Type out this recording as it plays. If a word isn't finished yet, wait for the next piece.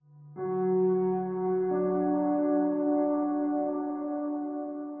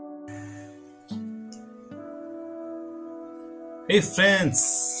Hey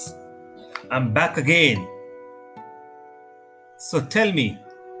friends, I'm back again. So tell me,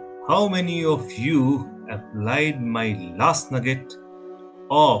 how many of you applied my last nugget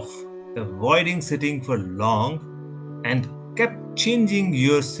of avoiding sitting for long and kept changing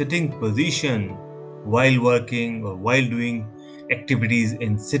your sitting position while working or while doing activities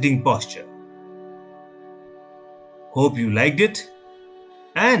in sitting posture? Hope you liked it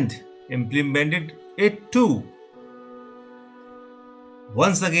and implemented it too.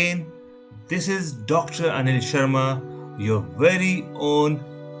 Once again, this is Dr. Anil Sharma, your very own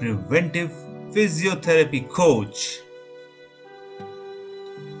preventive physiotherapy coach.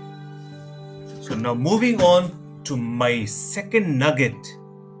 So, now moving on to my second nugget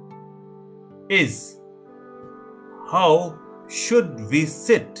is how should we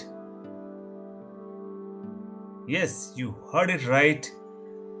sit? Yes, you heard it right.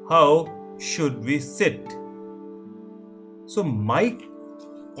 How should we sit? So, my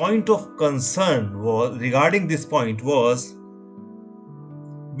point of concern was regarding this point was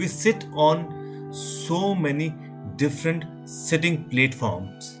we sit on so many different sitting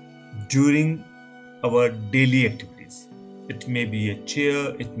platforms during our daily activities. It may be a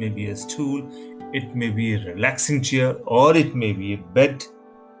chair, it may be a stool, it may be a relaxing chair, or it may be a bed,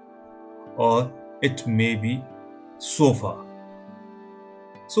 or it may be sofa.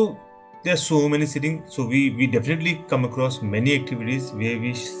 So there are so many sitting. So we definitely come across many activities where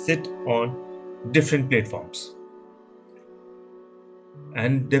we sit on different platforms.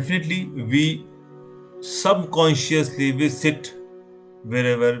 And definitely we subconsciously we sit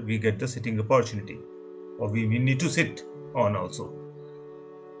wherever we get the sitting opportunity or we need to sit on also,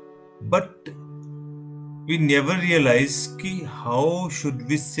 but we never realize ki how should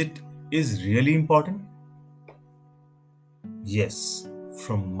we sit is really important. Yes,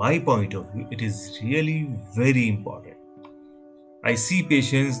 from my point of view it is really very important. I see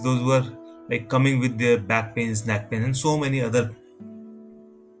patients, those who are like coming with their back pains, neck pain, and so many other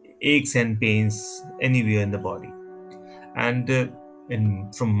aches and pains anywhere in the body. And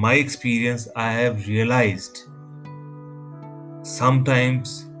from my experience, I have realized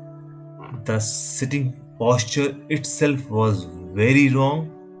sometimes the sitting posture itself was very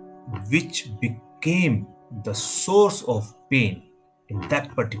wrong, which became the source of pain in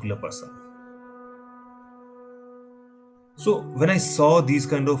that particular person. So, when I saw these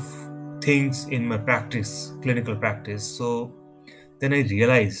kind of things in my practice, clinical practice, so then I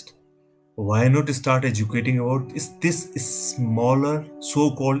realized why not start educating about is this smaller,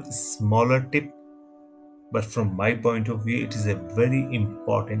 so called smaller tip. But from my point of view, it is a very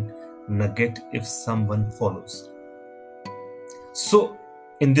important nugget if someone follows. So,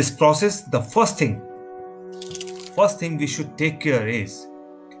 in this process, the first thing we should take care is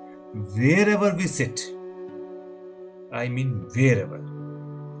wherever we sit, I mean wherever,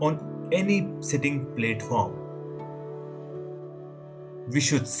 on any sitting platform, we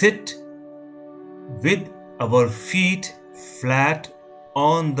should sit with our feet flat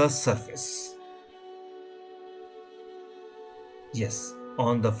on the surface. Yes,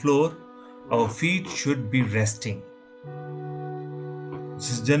 on the floor, our feet should be resting.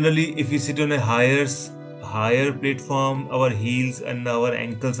 So generally, if we sit on a higher platform, our heels and our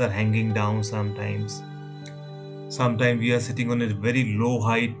ankles are hanging down sometimes. Sometimes we are sitting on a very low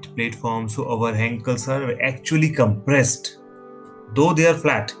height platform, so our ankles are actually compressed, though they are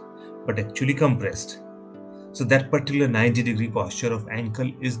flat, but actually compressed. So that particular 90-degree posture of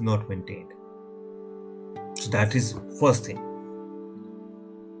ankle is not maintained. So that is first thing.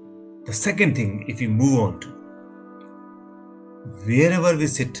 The second thing, if we move on to wherever we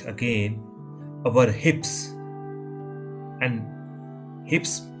sit again, our hips,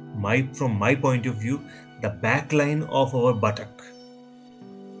 from my point of view, the back line of our buttock,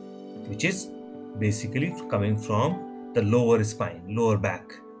 which is basically coming from the lower spine, lower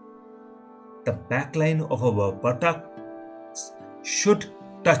back. The back line of our buttock should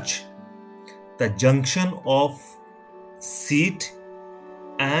touch the junction of seat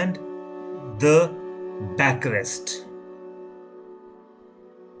and the backrest.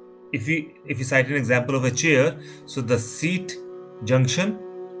 If we cite an example of a chair, so the seat junction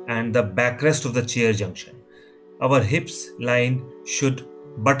and the backrest of the chair junction, our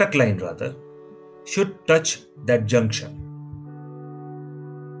buttock line rather, should touch that junction.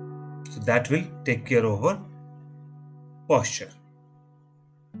 So that will take care of our posture.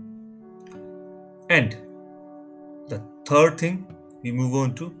 And the third thing we move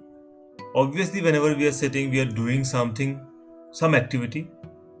on to, obviously whenever we are sitting, we are doing something, some activity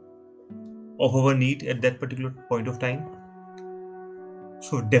of our need at that particular point of time.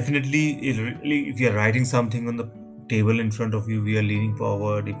 So definitely, if you are writing something on the table in front of you, we are leaning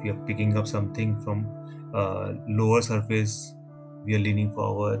forward. If we are picking up something from lower surface, we are leaning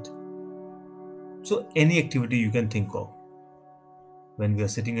forward. So any activity you can think of when we are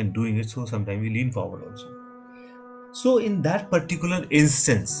sitting and doing it, so sometimes we lean forward also. So in that particular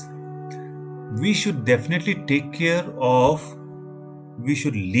instance, we should definitely take care of, we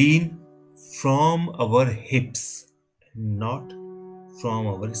should lean from our hips, not from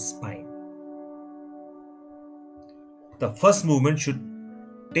our spine. The first movement should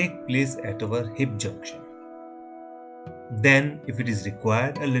take place at our hip junction. Then, if it is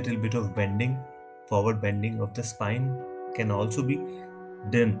required, a little bit of bending, forward bending of the spine can also be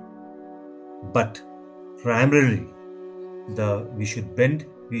done. But primarily, we should bend,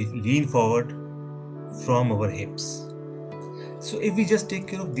 we lean forward from our hips. So if we just take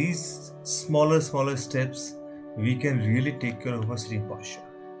care of these smaller steps, we can really take care of our sitting posture.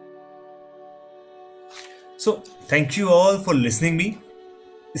 So thank you all for listening me.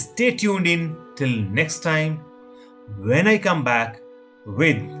 Stay tuned in till next time when I come back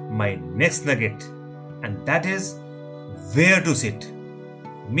with my next nugget, and that is where to sit,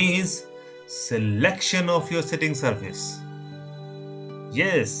 means selection of your sitting surface.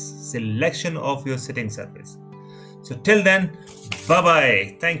 Yes, selection of your sitting surface. So till then, bye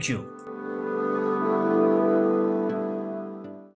bye. Thank you.